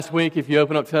This week, if you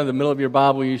open up to the middle of your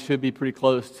Bible, you should be pretty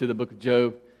close to the book of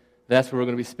Job. That's where we're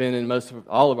going to be spending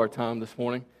all of our time this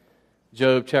morning.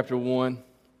 Job chapter 1.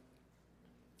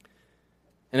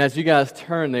 And as you guys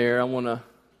turn there, I want to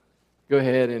go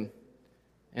ahead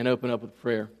and open up with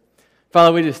prayer.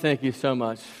 Father, we just thank you so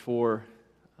much for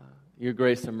your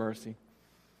grace and mercy.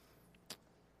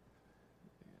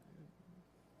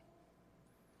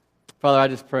 Father, I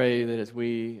just pray that as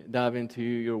we dive into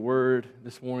your word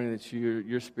this morning, that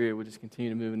your spirit would just continue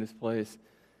to move in this place.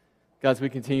 God, as we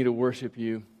continue to worship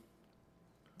you,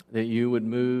 that you would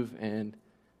move, and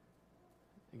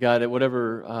God, that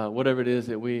whatever it is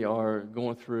that we are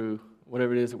going through,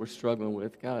 whatever it is that we're struggling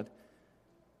with, God,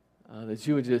 that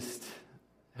you would just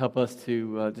help us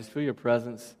to just feel your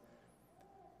presence,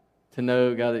 to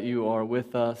know, God, that you are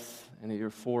with us and that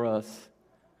you're for us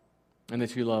and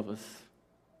that you love us.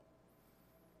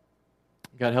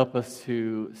 God, help us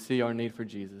to see our need for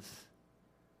Jesus.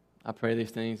 I pray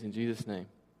these things in Jesus' name.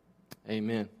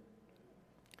 Amen.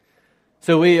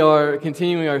 So we are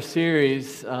continuing our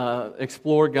series,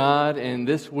 Explore God, and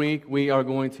this week we are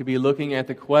going to be looking at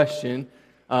the question,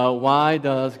 why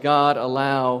does God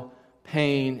allow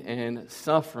pain and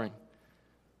suffering?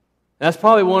 That's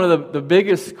probably one of the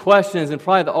biggest questions and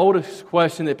probably the oldest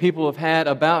question that people have had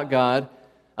about God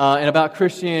and about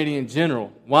Christianity in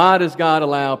general. Why does God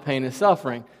allow pain and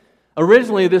suffering?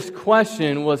 Originally, this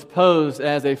question was posed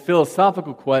as a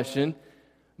philosophical question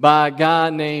by a guy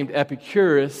named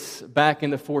Epicurus back in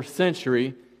the 4th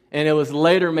century, and it was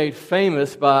later made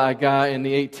famous by a guy in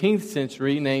the 18th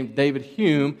century named David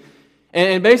Hume.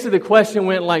 And basically the question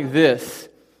went like this.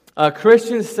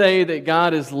 Christians say that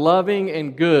God is loving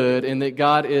and good and that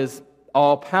God is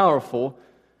all-powerful,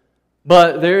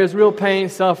 but there is real pain,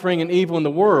 suffering, and evil in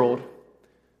the world.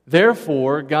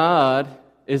 Therefore, God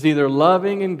is either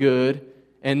loving and good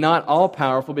and not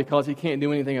all-powerful because he can't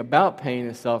do anything about pain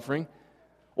and suffering,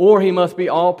 or he must be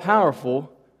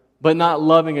all-powerful but not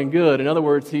loving and good. In other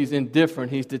words, he's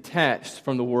indifferent, he's detached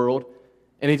from the world,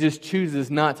 and he just chooses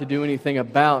not to do anything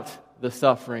about the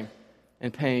suffering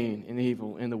and pain and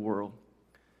evil in the world.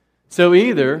 So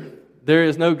either there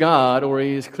is no God, or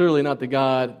he is clearly not the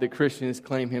God that Christians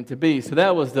claim him to be. So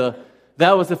that was the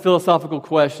philosophical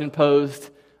question posed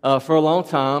for a long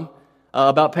time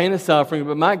about pain and suffering.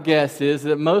 But my guess is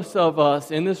that most of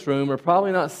us in this room are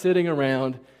probably not sitting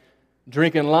around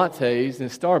drinking lattes in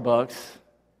Starbucks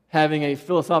having a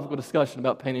philosophical discussion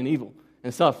about pain and evil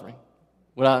and suffering.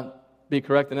 Would I be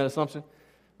correct in that assumption?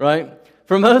 Right?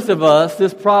 For most of us,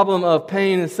 this problem of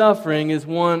pain and suffering is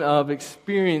one of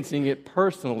experiencing it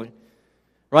personally.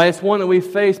 Right? It's one that we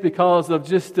face because of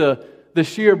just the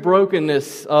sheer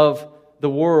brokenness of the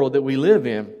world that we live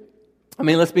in. I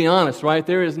mean, let's be honest, right?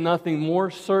 There is nothing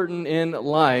more certain in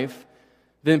life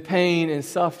than pain and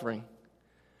suffering.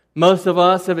 Most of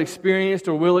us have experienced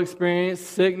or will experience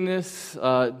sickness,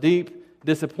 deep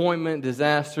disappointment,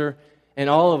 disaster, and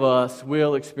all of us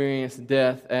will experience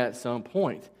death at some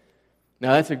point.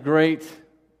 Now, that's a great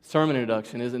sermon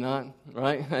introduction, is it not?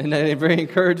 Right? And very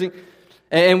encouraging.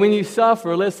 And when you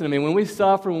suffer, listen to me, when we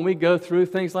suffer, when we go through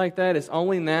things like that, it's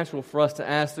only natural for us to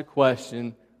ask the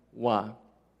question, why?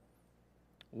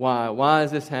 Why? Why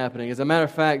is this happening? As a matter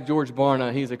of fact, George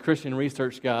Barna, he's a Christian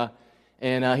research guy,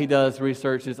 and he does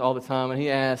researches all the time, and he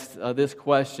asked this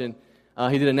question.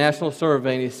 He did a national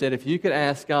survey, and he said, if you could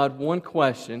ask God one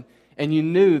question, and you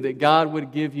knew that God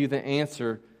would give you the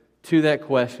answer to that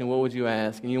question, what would you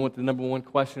ask? And you know what the number one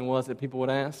question was that people would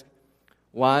ask?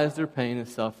 Why is there pain and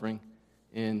suffering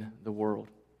in the world?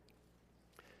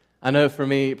 I know for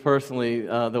me personally,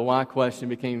 the why question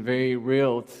became very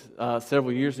real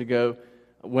several years ago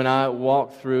when I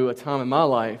walked through a time in my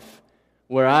life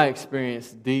where I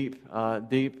experienced deep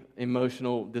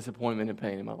emotional disappointment and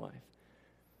pain in my life.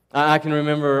 I can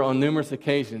remember on numerous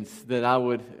occasions that I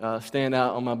would stand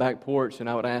out on my back porch and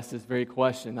I would ask this very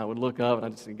question. I would look up and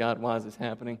I'd just say, God, why is this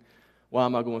happening? Why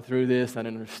am I going through this? I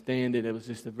didn't understand it. It was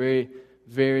just a very,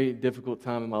 very difficult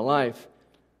time in my life.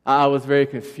 I was very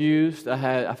confused.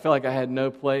 I felt like I had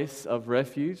no place of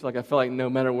refuge. Like I felt like no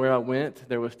matter where I went,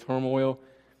 there was turmoil,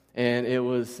 and it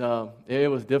was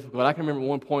difficult. I can remember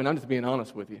one point. I'm just being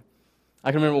honest with you.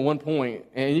 I can remember one point,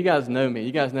 and you guys know me.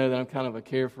 You guys know that I'm kind of a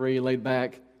carefree, laid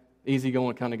back,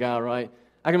 easygoing kind of guy, right?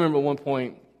 I can remember one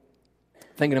point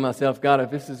thinking to myself, God,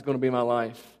 if this is going to be my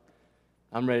life,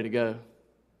 I'm ready to go.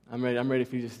 I'm ready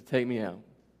for you just to take me out.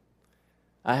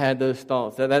 I had those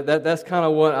thoughts. That's kind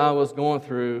of what I was going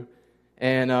through.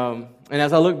 And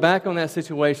as I look back on that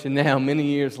situation now, many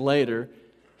years later,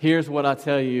 here's what I can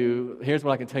tell you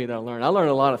that I learned. I learned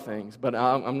a lot of things, but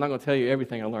I'm not going to tell you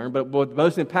everything I learned. But what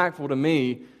most impactful to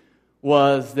me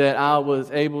was that I was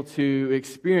able to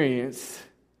experience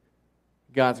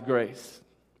God's grace.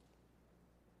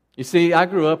 You see, I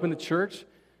grew up in the church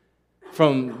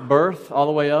from birth all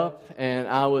the way up, and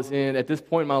I was at this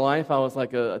point in my life, I was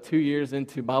like 2 years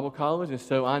into Bible college, and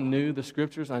so I knew the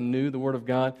Scriptures, I knew the Word of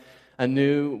God, I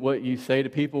knew what you say to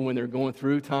people when they're going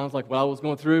through times like what I was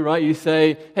going through, right? You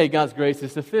say, hey, God's grace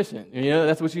is sufficient.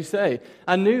 That's what you say.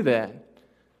 I knew that.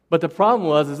 But the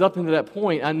problem is up until that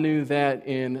point, I knew that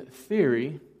in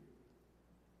theory,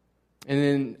 and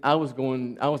then I was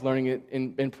learning it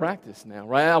in practice now,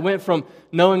 right? I went from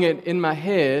knowing it in my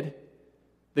head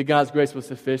that God's grace was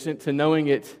sufficient to knowing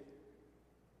it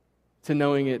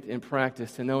in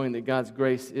practice, to knowing that God's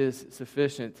grace is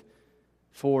sufficient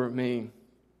for me.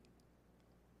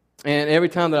 And every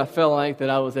time that I felt like that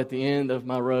I was at the end of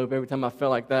my rope, every time I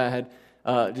felt like that I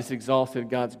had just exhausted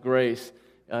God's grace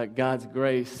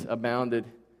abounded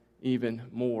even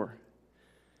more.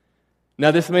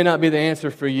 Now, this may not be the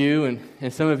answer for you,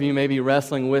 and some of you may be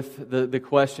wrestling with the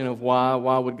question of why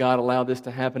would God allow this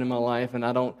to happen in my life, and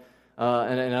I don't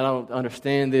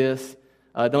understand this.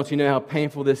 Don't you know how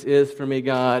painful this is for me,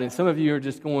 God? And some of you are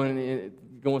just going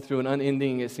through an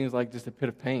unending, it seems like just a pit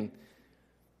of pain,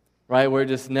 right? Where it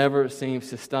just never seems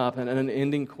to stop, an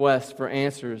unending quest for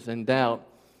answers and doubt.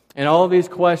 And all of these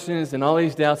questions and all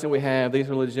these doubts that we have, these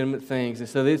are legitimate things. And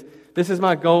so this is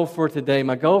my goal for today.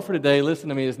 My goal for today, listen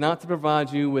to me, is not to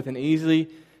provide you with an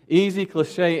easy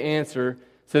cliche answer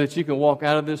so that you can walk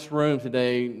out of this room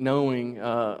today knowing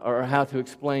or how to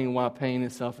explain why pain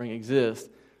and suffering exist.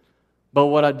 But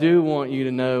what I do want you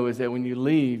to know is that when you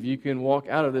leave, you can walk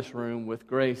out of this room with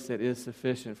grace that is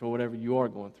sufficient for whatever you are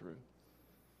going through.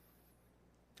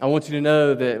 I want you to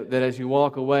know that as you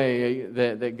walk away,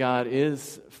 that God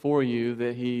is for you,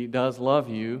 that He does love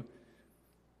you,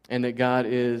 and that God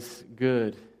is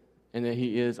good, and that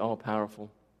He is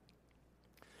all-powerful.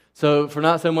 So for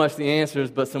not so much the answers,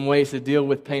 but some ways to deal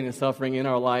with pain and suffering in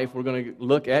our life, we're going to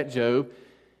look at Job.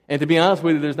 And to be honest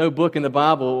with you, there's no book in the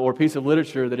Bible or piece of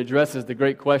literature that addresses the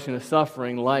great question of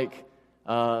suffering like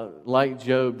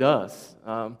Job does.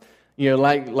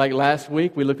 Like last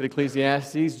week, we looked at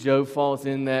Ecclesiastes. Job falls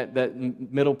in that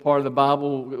middle part of the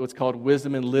Bible, what's called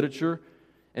wisdom and literature.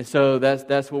 And so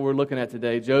that's what we're looking at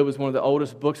today. Job is one of the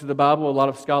oldest books of the Bible. A lot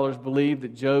of scholars believe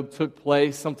that Job took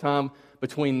place sometime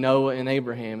between Noah and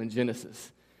Abraham in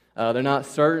Genesis. They're not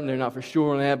certain, they're not for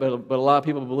sure on that, but a lot of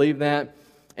people believe that.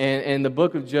 And the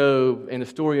book of Job and the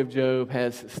story of Job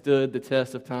has stood the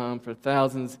test of time for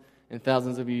thousands and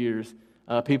thousands of years.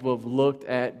 People have looked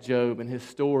at Job and his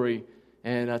story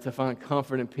and to find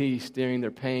comfort and peace during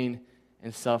their pain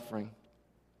and suffering.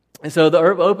 And so the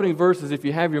opening verses, if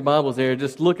you have your Bibles there,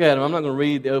 just look at them. I'm not going to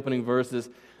read the opening verses,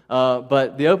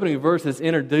 but the opening verses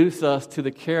introduce us to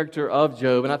the character of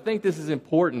Job. And I think this is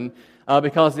important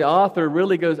because the author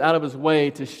really goes out of his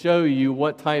way to show you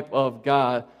what type of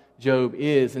God Job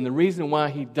is. And the reason why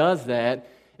he does that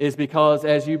is because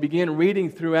as you begin reading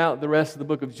throughout the rest of the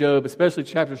book of Job, especially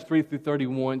chapters 3 through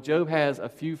 31, Job has a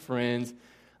few friends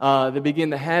that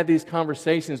begin to have these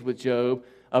conversations with Job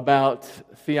about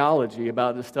theology,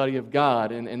 about the study of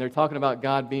God. And they're talking about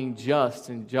God being just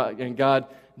and God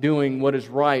doing what is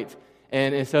right.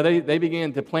 And so they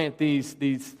begin to plant these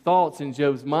thoughts in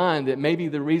Job's mind that maybe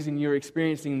the reason you're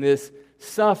experiencing this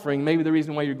suffering, maybe the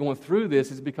reason why you're going through this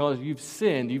is because you've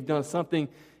sinned. You've done something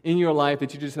in your life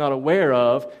that you're just not aware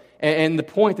of. And the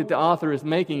point that the author is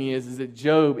making is that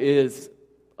Job is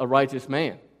a righteous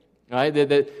man. Right?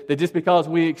 That just because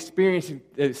we experience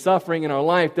suffering in our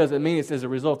life doesn't mean it's as a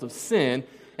result of sin.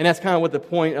 And that's kind of what the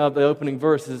point of the opening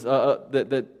verses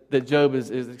that Job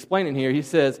is explaining here. He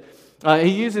says, he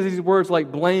uses these words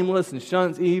like blameless and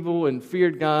shuns evil and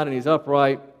feared God and he's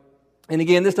upright. And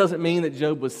again, this doesn't mean that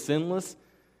Job was sinless.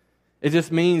 It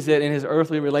just means that in his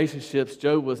earthly relationships,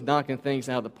 Job was knocking things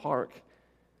out of the park.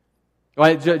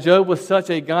 Right? Job was such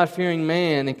a God-fearing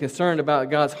man and concerned about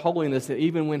God's holiness that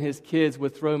even when his kids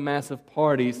would throw massive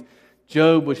parties,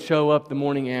 Job would show up the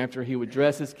morning after. He would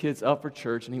dress his kids up for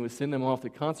church and he would send them off to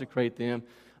consecrate them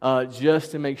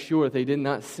just to make sure that they did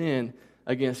not sin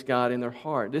against God in their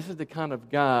heart. This is the kind of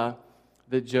guy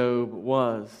that Job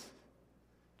was.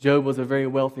 Job was a very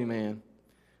wealthy man.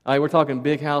 We're talking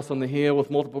big house on the hill with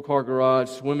multiple car garage,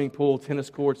 swimming pool, tennis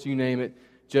courts, you name it.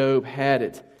 Job had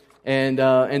it. And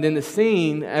then the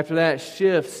scene after that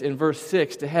shifts in verse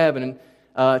 6 to heaven,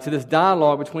 to this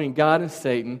dialogue between God and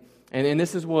Satan. And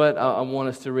this is what I want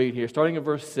us to read here. Starting in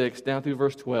verse 6 down through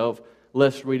verse 12,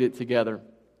 let's read it together.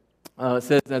 It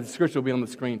says, now the scripture will be on the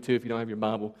screen too if you don't have your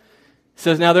Bible. It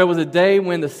says, now there was a day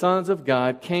when the sons of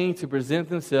God came to present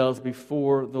themselves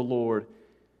before the Lord.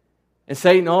 And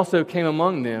Satan also came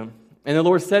among them. And the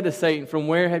Lord said to Satan, "From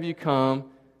where have you come?"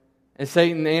 And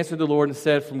Satan answered the Lord and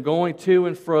said, "From going to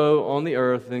and fro on the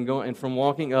earth and from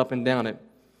walking up and down it."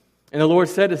 And the Lord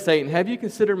said to Satan, "Have you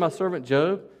considered my servant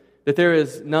Job, that there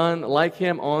is none like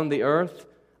him on the earth,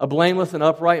 a blameless and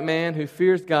upright man who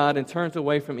fears God and turns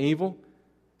away from evil?"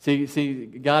 See,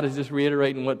 God is just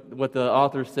reiterating what the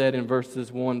author said in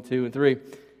verses 1, 2, and 3.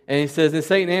 And he says, "And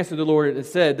Satan answered the Lord and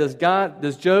said, Does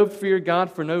Job fear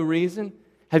God for no reason?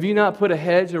 Have you not put a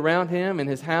hedge around him and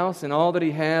his house and all that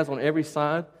he has on every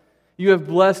side? You have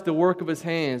blessed the work of his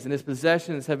hands, and his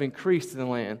possessions have increased in the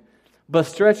land. But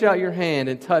stretch out your hand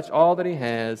and touch all that he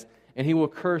has, and he will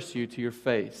curse you to your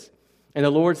face." And the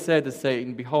Lord said to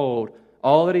Satan, "Behold,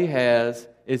 all that he has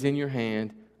is in your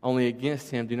hand. Only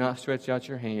against him do not stretch out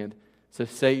your hand." So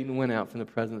Satan went out from the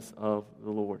presence of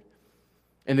the Lord.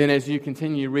 And then as you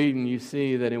continue reading, you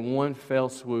see that in one fell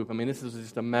swoop, this is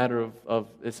just a matter of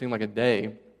it seemed like a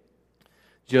day,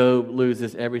 Job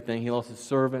loses everything. He lost his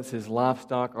servants, his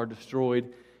livestock are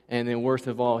destroyed, and then worst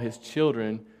of all, his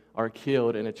children are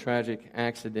killed in a tragic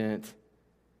accident.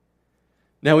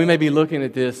 Now we may be looking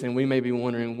at this and we may be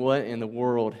wondering what in the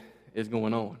world is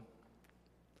going on.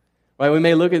 Right? We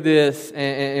may look at this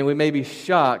and we may be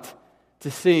shocked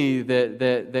to see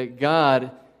that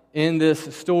God in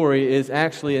this story is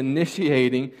actually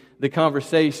initiating the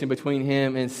conversation between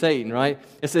him and Satan, right?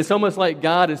 It's almost like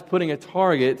God is putting a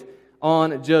target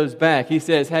on Job's back. He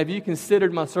says, "Have you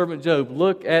considered my servant Job?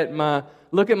 Look at my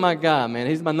guy, man.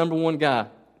 He's my number one guy."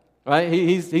 Right?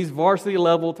 He's varsity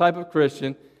level type of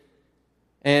Christian,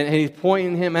 and he's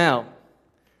pointing him out.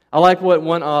 I like what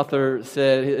one author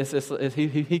said.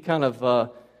 He kind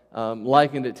of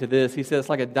likened it to this. He said it's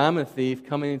like a diamond thief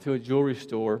coming into a jewelry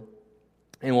store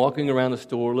and walking around the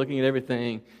store, looking at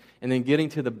everything, and then getting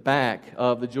to the back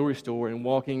of the jewelry store and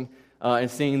walking and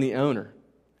seeing the owner.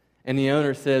 And the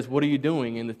owner says, "What are you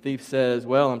doing?" And the thief says,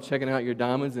 "Well, I'm checking out your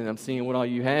diamonds and I'm seeing what all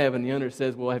you have." And the owner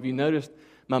says, "Well, have you noticed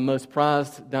my most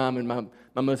prized diamond,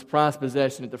 my most prized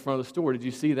possession at the front of the store? Did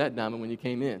you see that diamond when you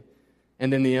came in?"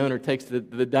 And then the owner takes the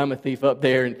diamond thief up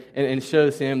there and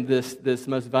shows him this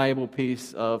most valuable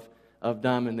piece of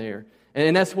diamond there.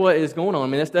 And that's what is going on.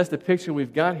 That's the picture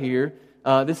we've got here.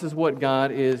 This is what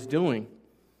God is doing.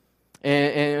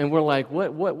 And we're like,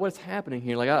 what's happening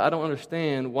here? Like, I don't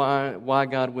understand why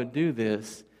God would do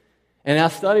this. And I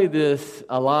studied this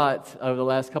a lot over the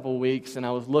last couple of weeks, and I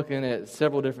was looking at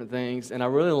several different things, and I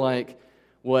really like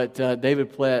what David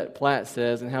Platt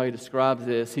says and how he describes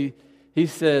this. He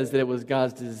says that it was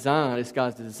God's design. It's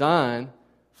God's design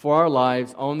for our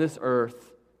lives on this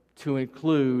earth to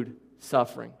include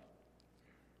suffering.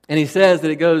 And he says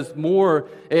that it goes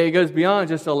beyond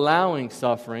just allowing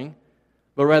suffering,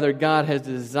 but rather God has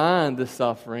designed the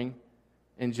suffering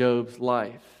in Job's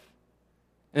life.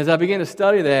 And as I began to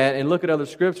study that and look at other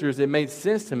scriptures, it made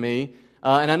sense to me.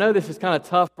 And I know this is kind of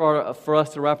tough for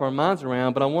us to wrap our minds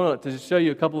around, but I wanted to just show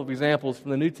you a couple of examples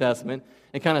from the New Testament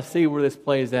and kind of see where this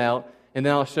plays out. And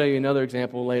then I'll show you another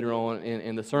example later on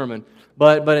in the sermon.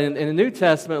 But in the New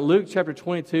Testament, Luke chapter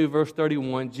 22, verse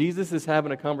 31, Jesus is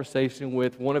having a conversation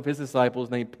with one of his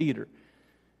disciples named Peter.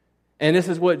 And this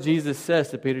is what Jesus says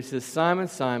to Peter. He says, "Simon,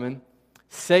 Simon,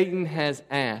 Satan has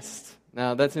asked."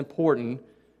 Now that's important,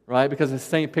 right? Because it's the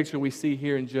same picture we see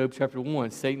here in Job chapter 1.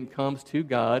 Satan comes to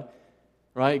God,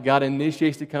 right? God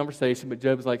initiates the conversation, but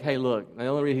Job's like, "Hey, look, the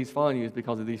only reason he's following you is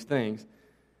because of these things."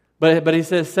 But he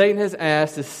says, "Satan has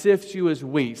asked to sift you as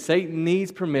wheat." Satan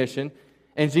needs permission.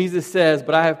 And Jesus says,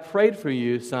 "But I have prayed for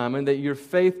you, Simon, that your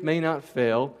faith may not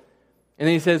fail." And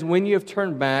then he says, "When you have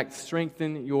turned back,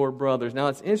 strengthen your brothers." Now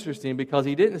it's interesting because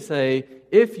he didn't say,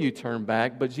 "if you turn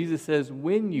back," but Jesus says,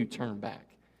 "when you turn back."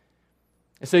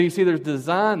 And so you see there's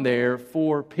design there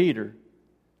for Peter.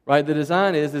 Right? The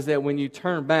design is that when you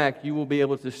turn back, you will be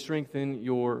able to strengthen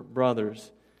your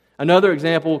brothers. Another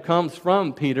example comes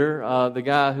from Peter, the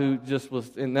guy who just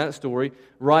was in that story,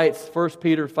 writes 1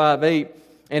 Peter 5:8,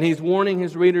 and he's warning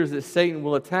his readers that Satan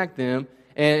will attack them.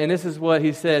 And this is what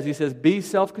he says. He says, "Be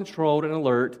self-controlled and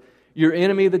alert. Your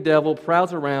enemy, the devil,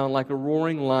 prowls around like a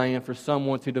roaring lion for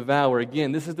someone to devour."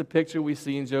 Again, this is the picture we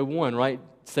see in Job 1, right?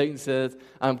 Satan says,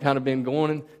 "I've kind of been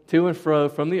going to and fro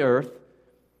from the earth."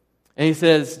 And he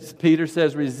says, Peter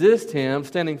says, "Resist him,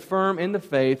 standing firm in the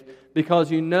faith,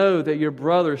 because you know that your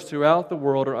brothers throughout the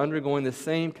world are undergoing the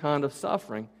same kind of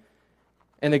suffering.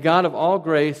 And the God of all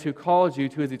grace, who called you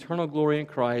to his eternal glory in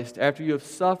Christ, after you have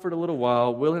suffered a little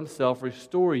while, will himself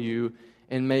restore you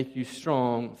and make you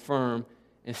strong, firm,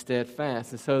 and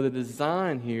steadfast." And so the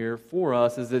design here for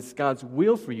us is it's God's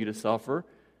will for you to suffer.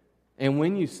 And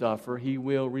when you suffer, he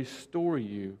will restore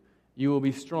you. You will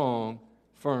be strong,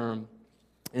 firm,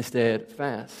 and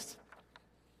steadfast.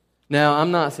 Now,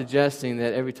 I'm not suggesting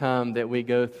that every time that we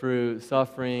go through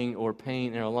suffering or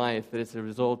pain in our life that it's a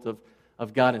result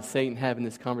of God and Satan having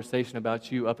this conversation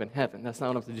about you up in heaven. That's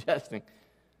not what I'm suggesting.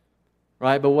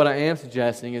 Right? But what I am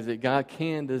suggesting is that God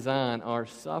can design our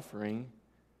suffering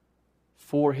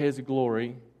for His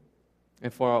glory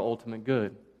and for our ultimate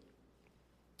good.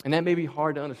 And that may be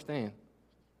hard to understand.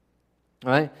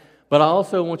 Right? But I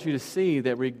also want you to see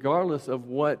that regardless of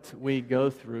what we go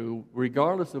through,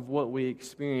 regardless of what we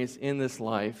experience in this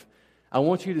life, I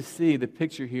want you to see the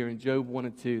picture here in Job 1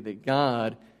 and 2 that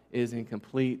God is in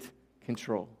complete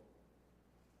control.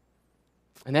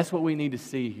 And that's what we need to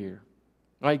see here.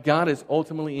 Right? God is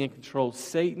ultimately in control.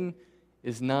 Satan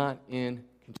is not in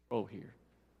control here.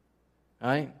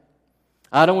 Right?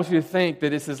 I don't want you to think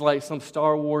that this is like some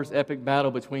Star Wars epic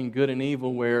battle between good and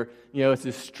evil where, it's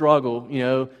this struggle,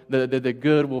 the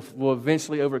good will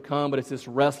eventually overcome, but it's this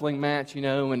wrestling match,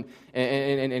 and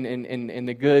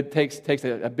the good takes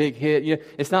a big hit.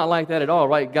 It's not like that at all,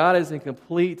 right? God is in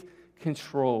complete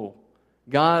control.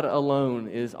 God alone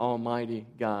is Almighty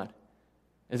God.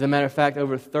 As a matter of fact,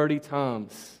 over 30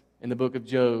 times in the book of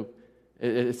Job,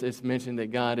 it's mentioned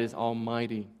that God is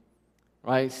Almighty.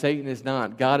 Right? Satan is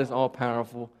not. God is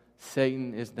all-powerful.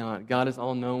 Satan is not. God is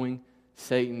all-knowing.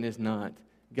 Satan is not.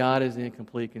 God is in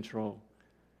complete control.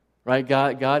 Right?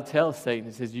 God tells Satan,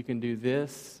 He says, you can do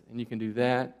this, and you can do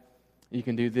that. You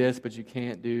can do this, but you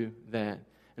can't do that.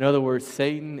 In other words,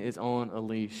 Satan is on a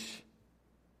leash.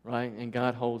 Right? And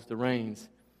God holds the reins.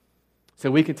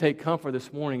 So we can take comfort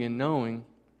this morning in knowing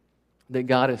that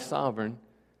God is sovereign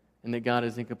and that God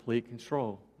is in complete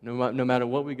control. No matter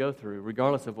what we go through,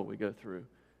 regardless of what we go through.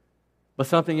 But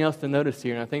something else to notice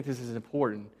here, and I think this is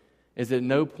important, is at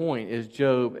no point is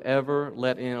Job ever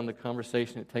let in on the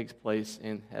conversation that takes place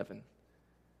in heaven.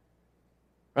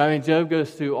 Right? I mean, Job goes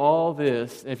through all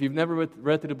this. If you've never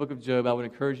read through the book of Job, I would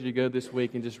encourage you to go this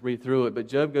week and just read through it. But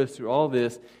Job goes through all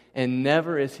this, and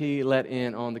never is he let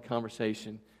in on the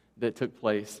conversation that took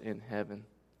place in heaven.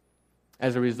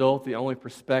 As a result, the only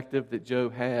perspective that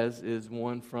Job has is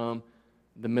one from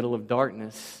the middle of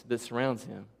darkness that surrounds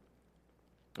him.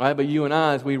 All right, but you and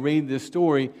I, as we read this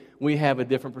story, we have a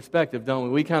different perspective, don't we?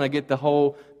 We kind of get the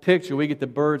whole picture. We get the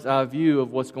bird's eye view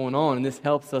of what's going on, and this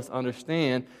helps us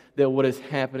understand that what is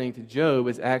happening to Job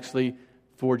is actually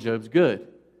for Job's good.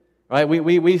 Right?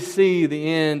 We see the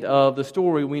end of the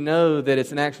story. We know that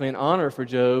it's actually an honor for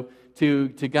Job to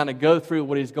kind of go through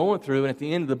what he's going through, and at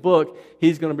the end of the book,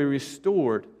 he's going to be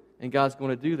restored, and God's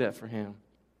going to do that for him.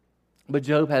 But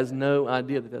Job has no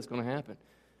idea that that's going to happen.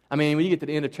 I mean, when you get to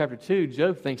the end of chapter 2,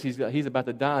 Job thinks he's about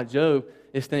to die. Job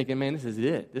is thinking, man, this is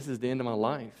it. This is the end of my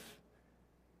life.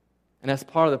 And that's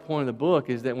part of the point of the book,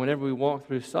 is that whenever we walk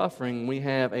through suffering, we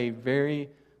have a very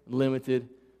limited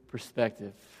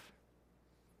perspective.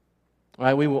 All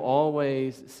right, we will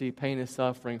always see pain and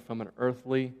suffering from an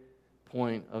earthly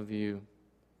point of view.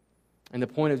 And the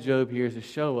point of Job here is to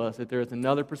show us that there is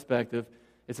another perspective.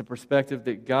 It's a perspective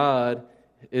that God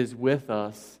is with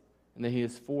us, and that He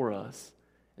is for us,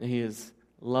 and He is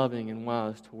loving and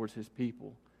wise towards His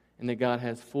people, and that God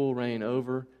has full reign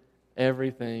over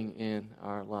everything in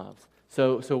our lives.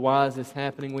 So why is this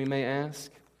happening, we may ask?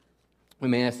 We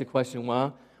may ask the question,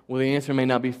 why? Well, the answer may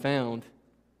not be found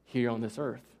here on this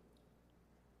earth.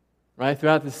 Right?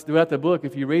 Throughout the book,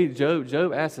 if you read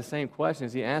Job asks the same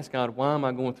questions. He asks God, why am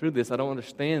I going through this? I don't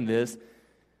understand this.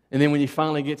 And then when you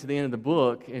finally get to the end of the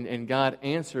book and God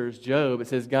answers Job, it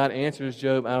says God answers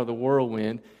Job out of the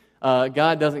whirlwind.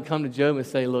 God doesn't come to Job and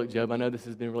say, look, Job, I know this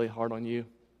has been really hard on you.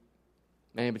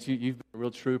 Man, but you've been a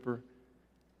real trooper.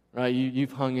 Right?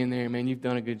 You've hung in there, man. You've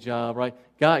done a good job. Right?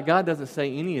 God doesn't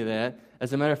say any of that.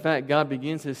 As a matter of fact, God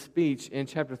begins His speech in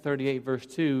chapter 38, verse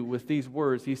 2 with these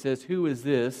words. He says, who is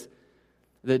this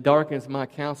that darkens my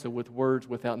counsel with words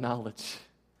without knowledge?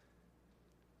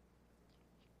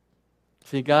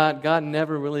 See, God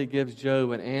never really gives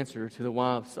Job an answer to the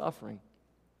why of suffering.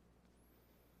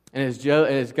 And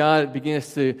as God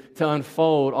begins to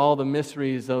unfold all the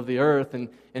mysteries of the earth and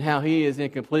how He is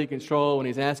in complete control, and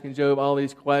He's asking Job all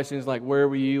these questions like, where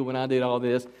were you when I did all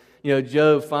this?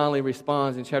 Job finally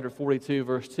responds in chapter 42,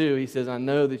 verse 2. He says, I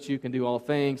know that you can do all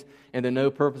things, and that no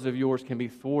purpose of yours can be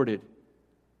thwarted.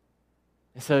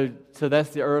 And so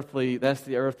that's the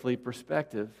earthly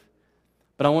perspective.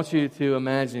 But I want you to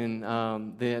imagine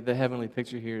the heavenly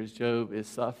picture here as Job is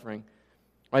suffering.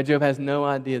 Right? Job has no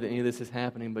idea that any of this is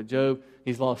happening, but Job,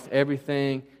 he's lost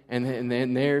everything, and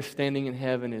then there standing in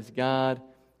heaven is God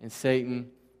and Satan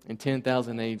and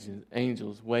 10,000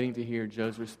 angels waiting to hear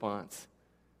Job's response.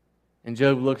 And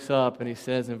Job looks up and he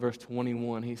says in verse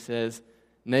 21, he says,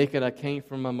 naked I came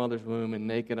from my mother's womb, and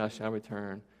naked I shall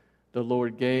return. The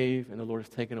Lord gave, and the Lord has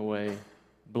taken away.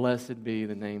 Blessed be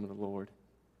the name of the Lord.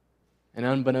 And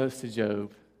unbeknownst to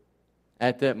Job,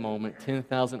 at that moment,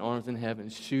 10,000 arms in heaven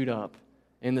shoot up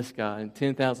in the sky, and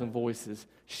 10,000 voices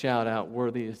shout out,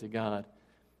 "Worthy is the God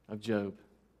of Job."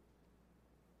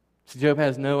 So Job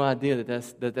has no idea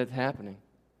that's happening.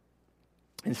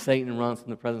 And Satan runs from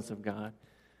the presence of God.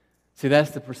 See,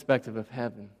 that's the perspective of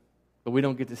heaven. But we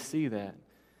don't get to see that.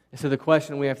 And so the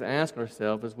question we have to ask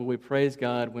ourselves is, will we praise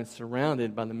God when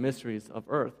surrounded by the mysteries of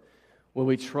earth? Will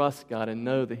we trust God and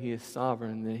know that He is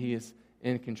sovereign, that He is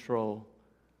in control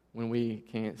when we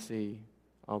can't see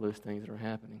all those things that are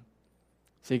happening?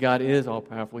 See, God is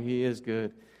all-powerful. He is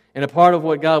good. And a part of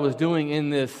what God was doing in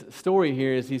this story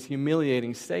here is He's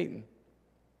humiliating Satan.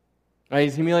 Right?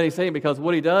 He's humiliating Satan because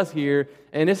what He does here,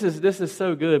 and this is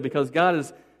so good because God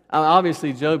is,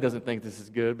 obviously Job doesn't think this is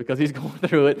good because he's going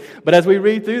through it. But as we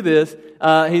read through this,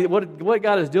 what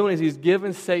God is doing is He's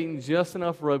given Satan just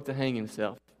enough rope to hang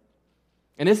himself.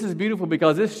 And this is beautiful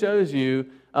because this shows you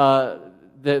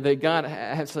that God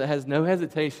has no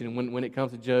hesitation when it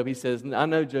comes to Job. He says, I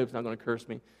know Job's not going to curse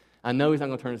me. I know he's not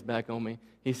going to turn his back on me.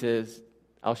 He says,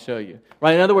 I'll show you.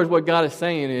 Right? In other words, what God is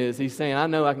saying is, He's saying, I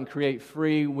know I can create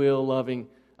free will loving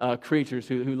creatures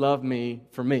who love me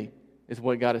for me, is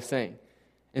what God is saying.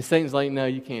 And Satan's like, no,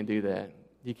 you can't do that.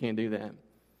 You can't do that.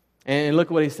 And look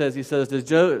what he says. He says,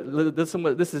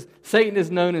 Satan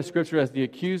is known in Scripture as the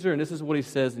accuser, and this is what he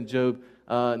says in Job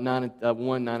 1, 9,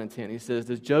 and 10. He says,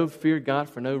 does Job fear God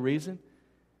for no reason?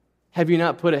 Have you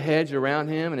not put a hedge around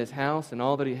him and his house and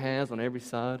all that he has on every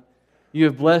side? You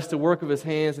have blessed the work of his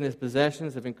hands, and his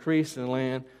possessions have increased in the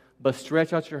land. But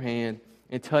stretch out your hand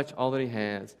and touch all that he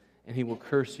has, and he will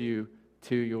curse you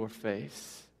to your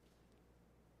face.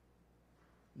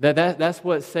 That's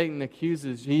what Satan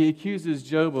accuses. He accuses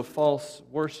Job of false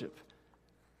worship.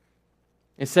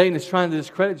 And Satan is trying to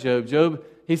discredit Job.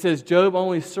 He says, Job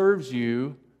only serves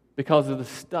you because of the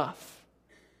stuff.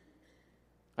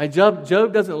 Job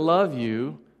doesn't love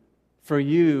you for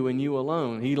you and you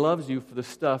alone. He loves you for the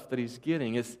stuff that he's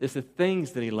getting. It's the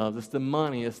things that he loves. It's the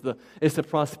money. It's the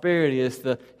prosperity. It's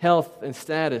the health and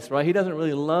status, right? He doesn't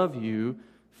really love you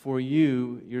for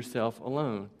you yourself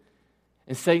alone.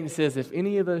 And Satan says, if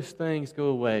any of those things go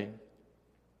away,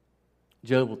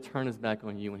 Job will turn his back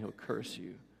on you and he'll curse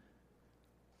you.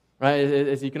 Right?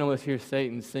 As you can almost hear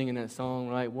Satan singing that song,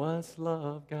 right? What's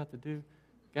love got to do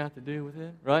with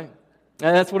it? Right?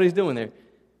 And that's what he's doing there.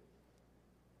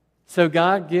 So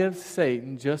God gives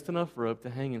Satan just enough rope to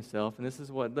hang himself. And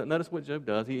notice what Job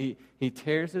does. He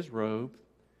tears his robe.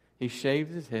 He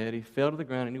shaved his head. He fell to the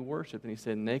ground and he worshiped. And he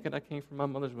said, naked I came from my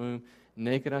mother's womb.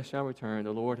 Naked I shall return.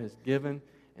 The Lord has given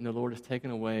and the Lord has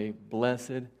taken away.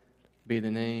 Blessed be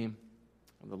the name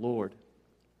of the Lord.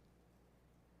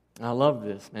 And I love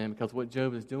this, man, because what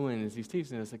Job is doing is he's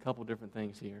teaching us a couple different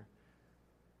things here.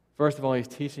 First of all, he's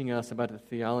teaching us about the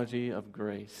theology of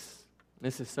grace.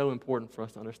 This is so important for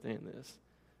us to understand this.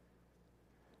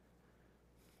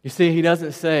 You see, he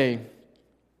doesn't say,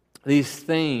 these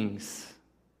things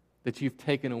that you've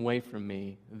taken away from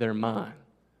me, they're mine.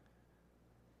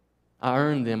 I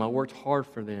earned them. I worked hard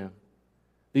for them.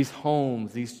 These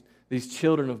homes, these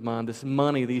children of mine, this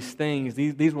money, these things,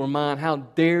 these were mine. How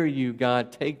dare you,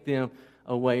 God, take them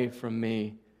away from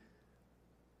me?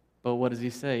 But what does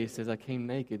he say? He says, I came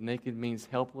naked. Naked means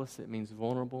helpless. It means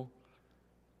vulnerable.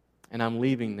 And I'm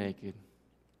leaving naked.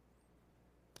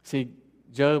 See,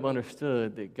 Job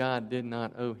understood that God did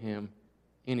not owe him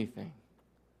anything.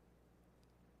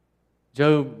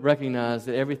 Job recognized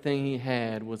that everything he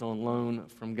had was on loan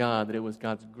from God, that it was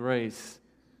God's grace,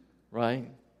 right?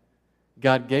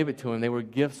 God gave it to him. They were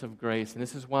gifts of grace. And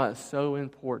this is why it's so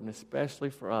important, especially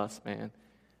for us, man,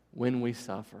 when we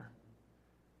suffer.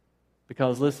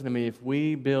 Because listen to me, if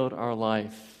we build our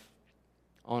life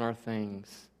on our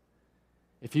things,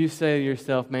 if you say to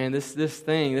yourself, man, this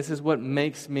is what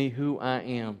makes me who I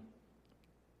am.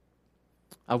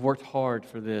 I've worked hard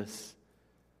for this.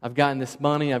 I've gotten this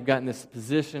money, I've gotten this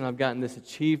position, I've gotten this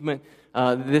achievement.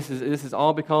 This is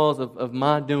all because of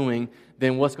my doing.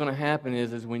 Then what's going to happen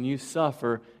is when you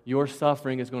suffer, your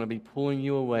suffering is going to be pulling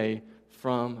you away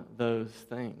from those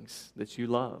things that you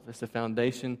love. It's the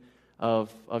foundation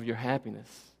of your happiness.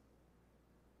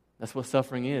 That's what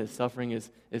suffering is. Suffering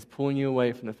is pulling you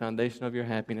away from the foundation of your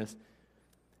happiness.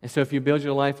 And so if you build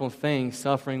your life on things,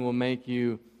 suffering will make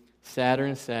you sadder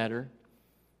and sadder.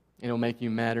 It'll make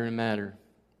you madder and madder.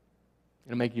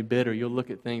 It'll make you bitter. You'll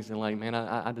look at things and like, man,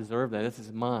 I deserve that. This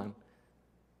is mine.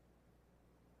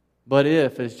 But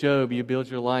if, as Job, you build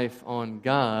your life on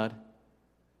God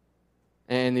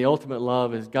and the ultimate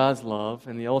love is God's love,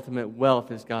 and the ultimate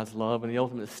wealth is God's love, and the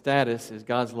ultimate status is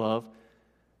God's love,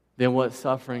 then what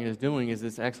suffering is doing is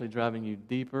it's actually driving you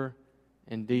deeper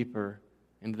and deeper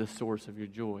into the source of your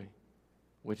joy,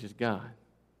 which is God.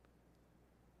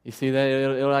 You see that?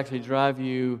 It'll actually drive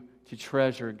you to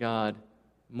treasure God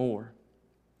more.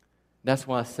 That's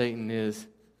why Satan is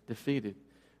defeated,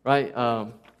 right?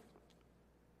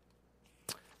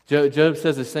 Job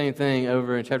says the same thing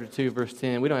over in chapter 2, verse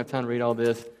 10. We don't have time to read all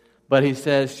this, but he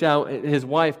says, his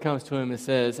wife comes to him and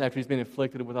says, after he's been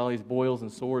afflicted with all these boils and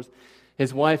sores,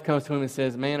 his wife comes to him and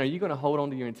says, man, are you going to hold on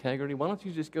to your integrity? Why don't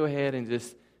you just go ahead and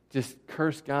just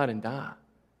curse God and die?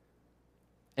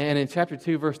 And in chapter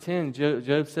 2, verse 10,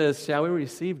 Job says, shall we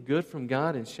receive good from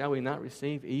God and shall we not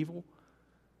receive evil?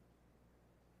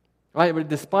 Right, but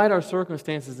despite our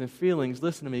circumstances and feelings,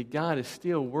 listen to me, God is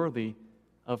still worthy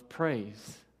of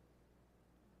praise.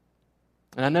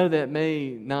 And I know that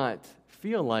may not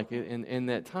feel like it in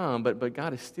that time, but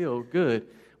God is still good.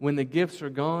 When the gifts are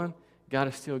gone, God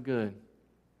is still good.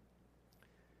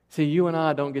 See, you and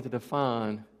I don't get to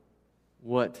define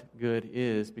what good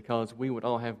is because we would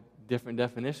all have different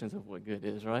definitions of what good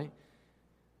is, right?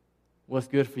 What's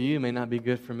good for you may not be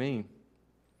good for me.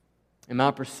 And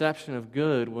my perception of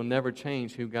good will never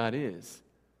change who God is.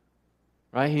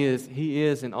 Right? He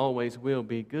is and always will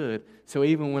be good. So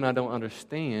even when I don't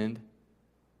understand,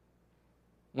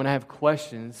 when I have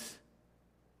questions,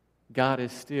 God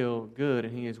is still good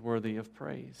and He is worthy of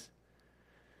praise.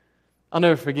 I'll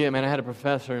never forget, man, I had a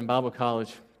professor in Bible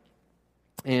college.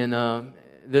 And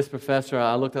this professor,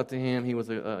 I looked up to him. He was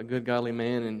a good, godly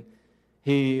man. And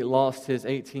he lost his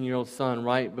 18-year-old son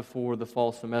right before the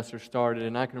fall semester started.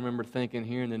 And I can remember thinking,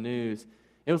 hearing the news,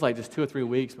 it was like just 2 or 3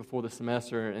 weeks before the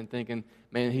semester, and thinking,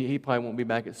 man, he probably won't be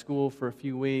back at school for a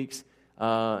few weeks.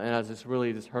 And I was just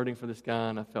really hurting for this guy,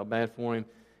 and I felt bad for him,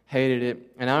 hated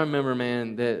it. And I remember,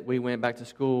 man, that we went back to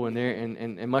school,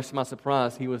 and much to my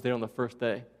surprise, he was there on the first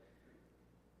day.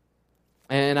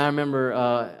 And I remember,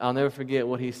 I'll never forget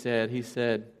what he said. He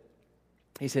said,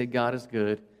 God is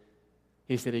good.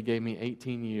 He said He gave me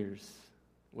 18 years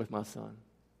with my son.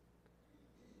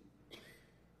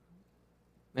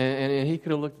 And he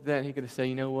could have looked at that and he could have said,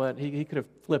 you know what? He could have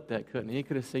flipped that, couldn't he? He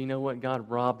could have said, you know what? God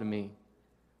robbed me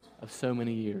of so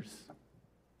many years.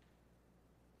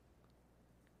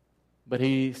 But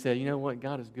he said, you know what?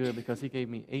 God is good because He gave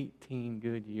me 18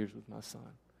 good years with my son.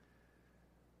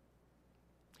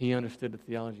 He understood the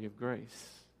theology of grace.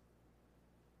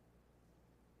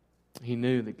 He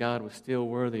knew that God was still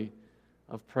worthy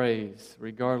of praise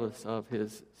regardless of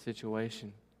his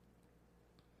situation.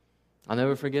 I'll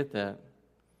never forget that.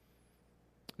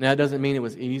 Now, it doesn't mean it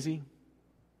was easy.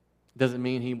 It doesn't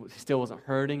mean he still wasn't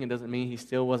hurting. It doesn't mean he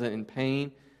still wasn't in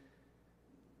pain.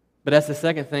 But that's the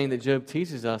second thing that Job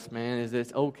teaches us, man, is that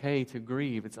it's okay to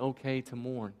grieve. It's okay to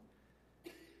mourn.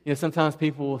 You know, sometimes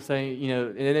people will say, you know,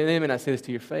 and they may not say this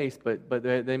to your face, but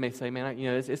they may say, man,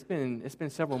 it's been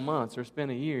several months or it's been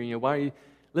a year. You know, why are you?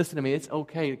 Listen to me. It's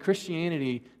okay.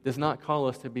 Christianity does not call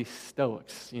us to be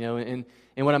stoics. You know, and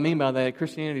what I mean by that,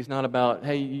 Christianity is not about,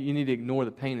 hey, you need to ignore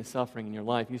the pain and suffering in your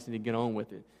life. You just need to get on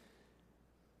with it.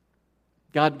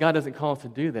 God doesn't call us to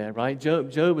do that, right?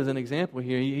 Job is an example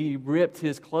here. He ripped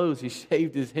his clothes. He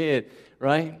shaved his head,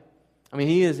 right? I mean,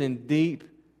 he is in deep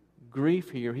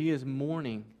grief here. He is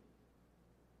mourning.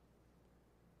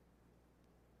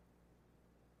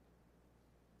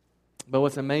 But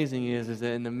what's amazing is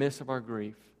that in the midst of our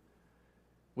grief,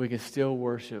 we can still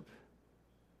worship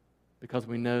because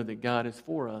we know that God is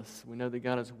for us. We know that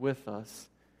God is with us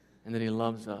and that He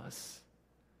loves us.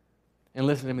 And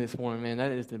listen to me this morning, man,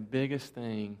 that is the biggest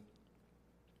thing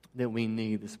that we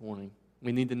need this morning.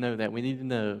 We need to know that. We need to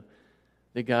know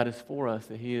that God is for us,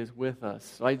 that He is with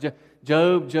us. Like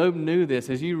Job knew this.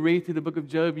 As you read through the book of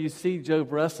Job, you see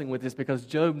Job wrestling with this because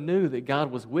Job knew that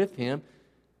God was with him.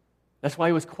 That's why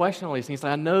he was questioning all these things.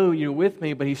 Like, I know you're with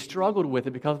me, but he struggled with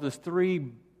it because of his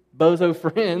 3 bozo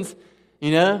friends.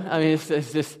 You know, I mean, it's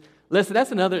just listen.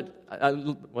 That's another. I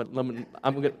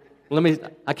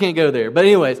can't go there. But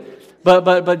anyways,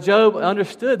 but Job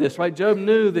understood this, right? Job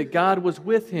knew that God was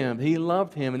with him. He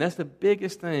loved him, and that's the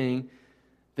biggest thing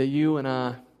that you and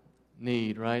I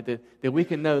need, right? That we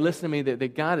can know. Listen to me.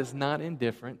 That God is not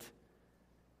indifferent.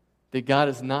 That God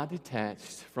is not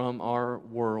detached from our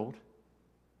world.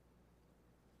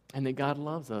 And that God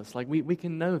loves us. Like, we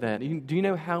can know that. Do you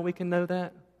know how we can know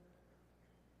that?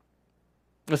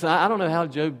 Listen, I don't know how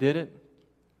Job did it.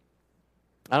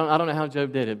 I don't know how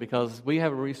Job did it because we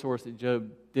have a resource that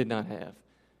Job did not have.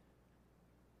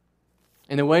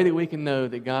 And the way that we can know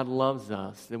that God loves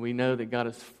us, that we know that God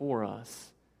is for us,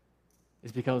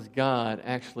 is because God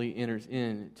actually enters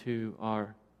into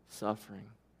our suffering.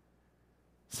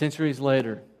 Centuries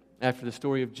later, after the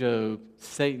story of Job,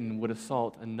 Satan would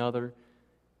assault another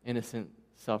innocent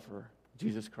sufferer,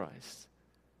 Jesus Christ.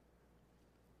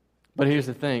 But here's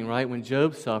the thing, right? When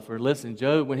Job suffered, listen,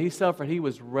 Job, when he suffered, he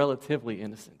was relatively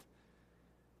innocent.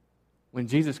 When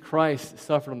Jesus Christ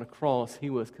suffered on the cross, he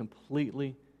was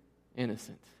completely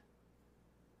innocent.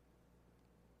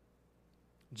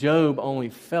 Job only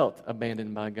felt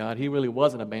abandoned by God. He really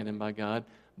wasn't abandoned by God,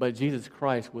 but Jesus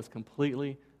Christ was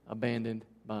completely abandoned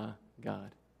by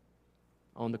God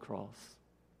on the cross.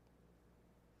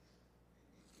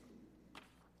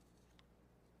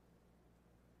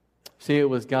 See, it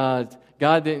was God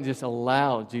didn't just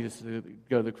allow Jesus to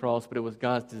go to the cross, but it was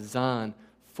God's design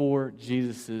for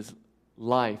Jesus'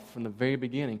 life from the very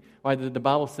beginning. Right? The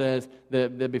Bible says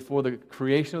that before the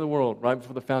creation of the world, right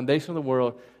before the foundation of the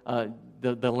world,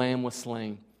 the Lamb was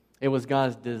slain. It was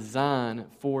God's design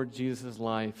for Jesus'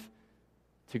 life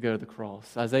to go to the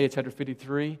cross. Isaiah chapter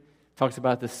 53 talks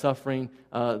about the suffering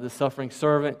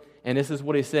servant, and this is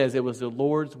what he says: it was the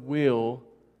Lord's will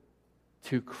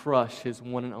to crush his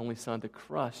one and only Son,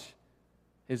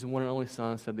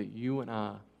 so that you and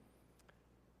I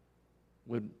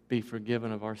would be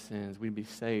forgiven of our sins. We'd be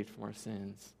saved from our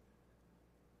sins.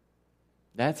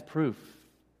 That's proof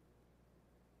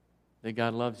that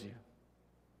God loves you.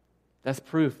 That's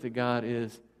proof that God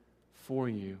is for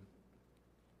you.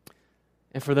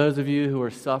 And for those of you who are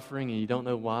suffering and you don't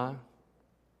know why,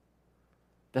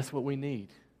 that's what we need.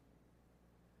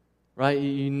 Right?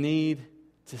 You need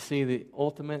to see the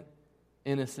ultimate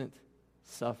innocent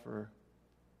sufferer.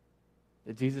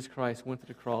 That Jesus Christ went to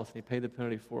the cross and he paid the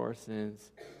penalty for our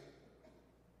sins.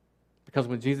 Because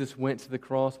when Jesus went to the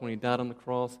cross, when he died on the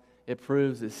cross, it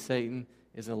proves that Satan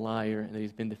is a liar and that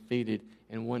he's been defeated.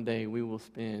 And one day we will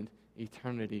spend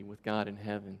eternity with God in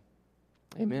heaven.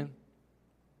 Amen?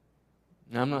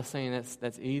 Now, I'm not saying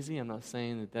that's easy. I'm not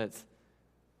saying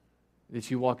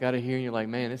that you walk out of here and you're like,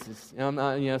 man, this is, I'm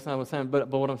not, that's not what I'm saying. But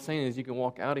what I'm saying is you can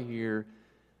walk out of here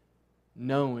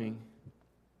knowing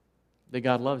that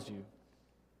God loves you.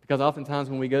 Because oftentimes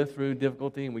when we go through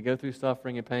difficulty and we go through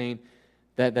suffering and pain,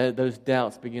 that those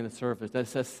doubts begin to surface.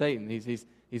 That's Satan.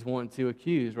 He's wanting to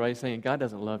accuse, right? He's saying God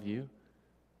doesn't love you.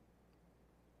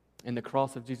 And the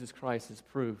cross of Jesus Christ is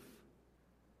proof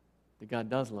that God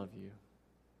does love you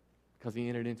because he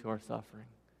entered into our suffering.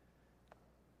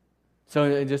 So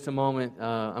in just a moment,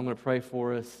 I'm going to pray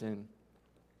for us, and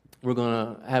we're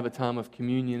going to have a time of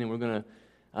communion, and we're going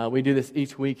to, we do this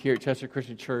each week here at Chester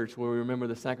Christian Church, where we remember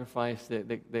the sacrifice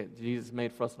that Jesus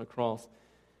made for us on the cross.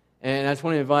 And I just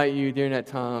want to invite you during that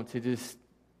time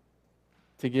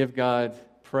to give God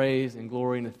praise and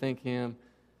glory and to thank him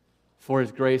for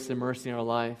his grace and mercy in our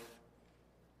life.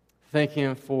 Thank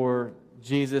him for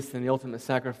Jesus and the ultimate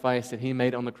sacrifice that he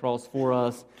made on the cross for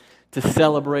us, to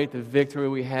celebrate the victory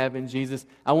we have in Jesus.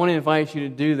 I want to invite you to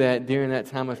do that during that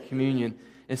time of communion.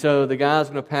 And so the guy's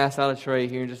going to pass out a tray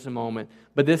here in just a moment.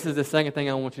 But this is the second thing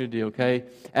I want you to do, okay?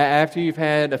 After you've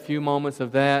had a few moments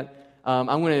of that, I'm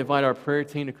going to invite our prayer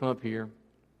team to come up here.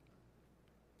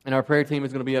 And our prayer team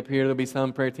is going to be up here. There'll be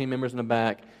some prayer team members in the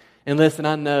back. And listen,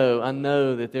 I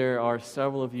know that there are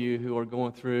several of you who are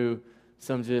going through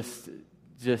some just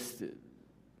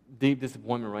deep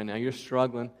disappointment right now. You're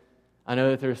struggling. I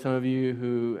know that there are some of you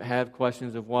who have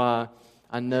questions of why.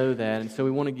 I know that. And so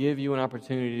we want to give you an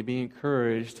opportunity to be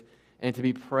encouraged and to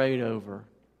be prayed over.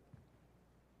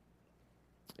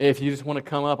 If you just want to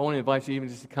come up, I want to invite you even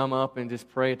just to come up and just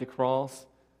pray at the cross.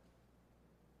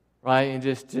 Right? And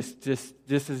just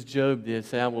as Job did,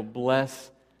 say, I will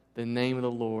bless the name of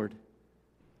the Lord.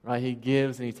 Right? He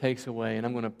gives and he takes away. And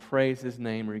I'm going to praise his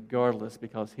name regardless,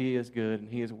 because he is good and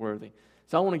he is worthy.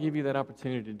 So I want to give you that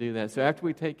opportunity to do that. So after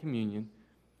we take communion,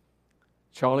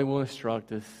 Charlie will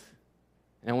instruct us.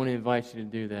 And I want to invite you to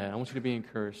do that. I want you to be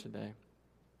encouraged today.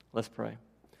 Let's pray.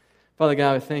 Father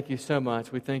God, we thank you so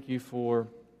much. We thank you for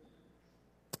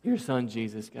your son,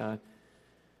 Jesus, God.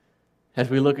 As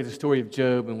we look at the story of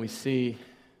Job and we see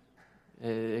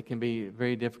it can be a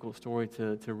very difficult story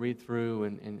to read through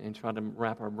and try to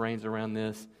wrap our brains around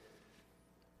this.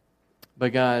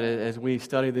 But God, as we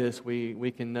study this,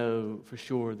 we can know for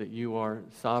sure that you are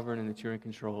sovereign and that you're in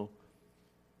control.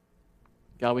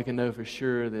 God, we can know for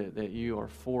sure that you are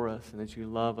for us and that you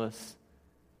love us.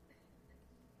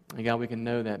 And God, we can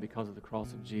know that because of the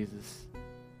cross of Jesus.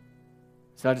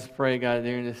 So I just pray, God,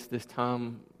 during this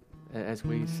time, as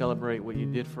we celebrate what you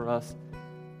did for us,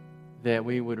 that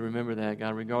we would remember that,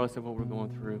 God, regardless of what we're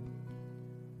going through.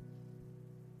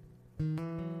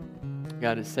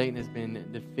 God, as Satan has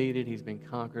been defeated, he's been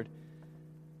conquered.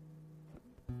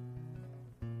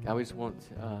 God, we just want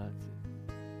to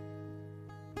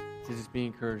just be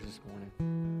encouraged this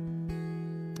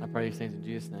morning. I pray these things in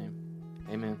Jesus' name.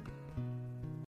 Amen.